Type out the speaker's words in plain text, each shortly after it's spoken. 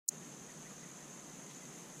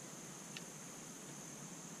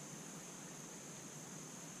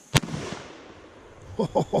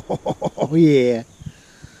Oh, yeah.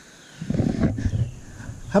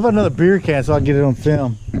 How about another beer can so I can get it on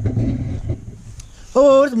film?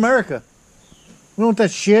 Oh, it's America. We don't want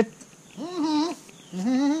that shit.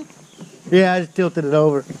 Yeah, I just tilted it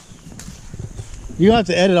over. You don't have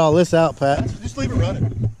to edit all this out, Pat. Just leave it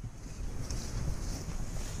running.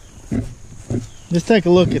 Just take a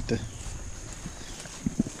look at the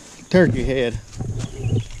turkey head.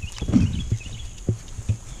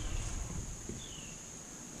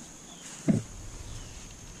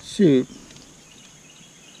 Shoot.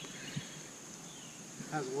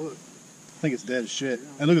 How's it look? I think it's dead as shit.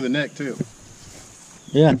 And look at the neck too.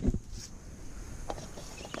 Yeah.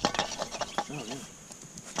 Oh, yeah.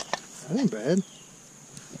 That ain't bad.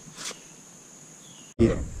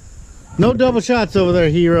 Yeah. No double shots over there,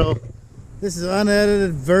 hero. This is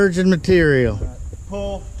unedited virgin material.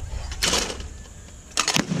 Pull.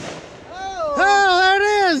 Oh, there it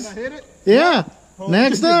is. Did I hit it? Yeah. Pull.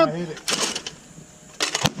 Next up. I hit it.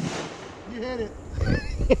 You hit it.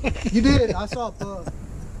 You did. I saw a bug.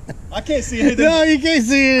 I can't see anything. No, you can't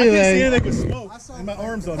see anything. I can't see anything with smoke. And my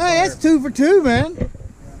arm's on fire. Hey, that's 2 for 2, man. Yeah.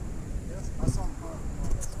 I saw a bug.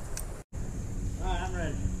 Alright, I'm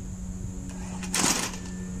ready.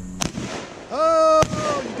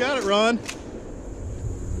 Oh, you got it, Ron.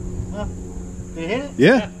 Huh? Did you hit it?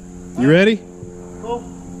 Yeah. You ready? Cool.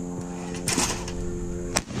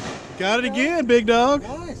 Got it again, big dog.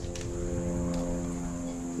 Nice.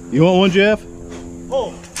 You want one, Jeff?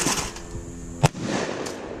 Oh.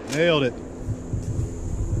 Nailed it.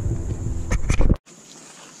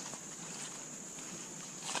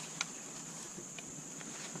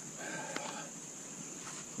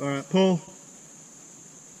 All right, pull.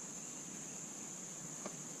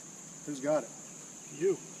 Who's got it?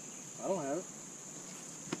 You. I don't have it.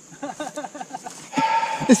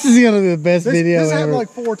 This is gonna be the best video this ever. happened like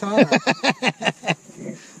 4 times.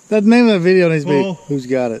 The name of the video needs to be Pull. Who's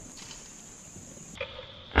Got It?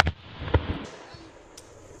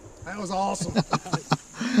 That was awesome.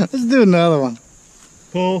 Let's do another one.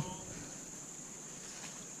 Pull.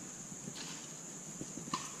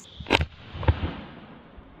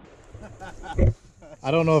 I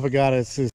don't know if I got it. It's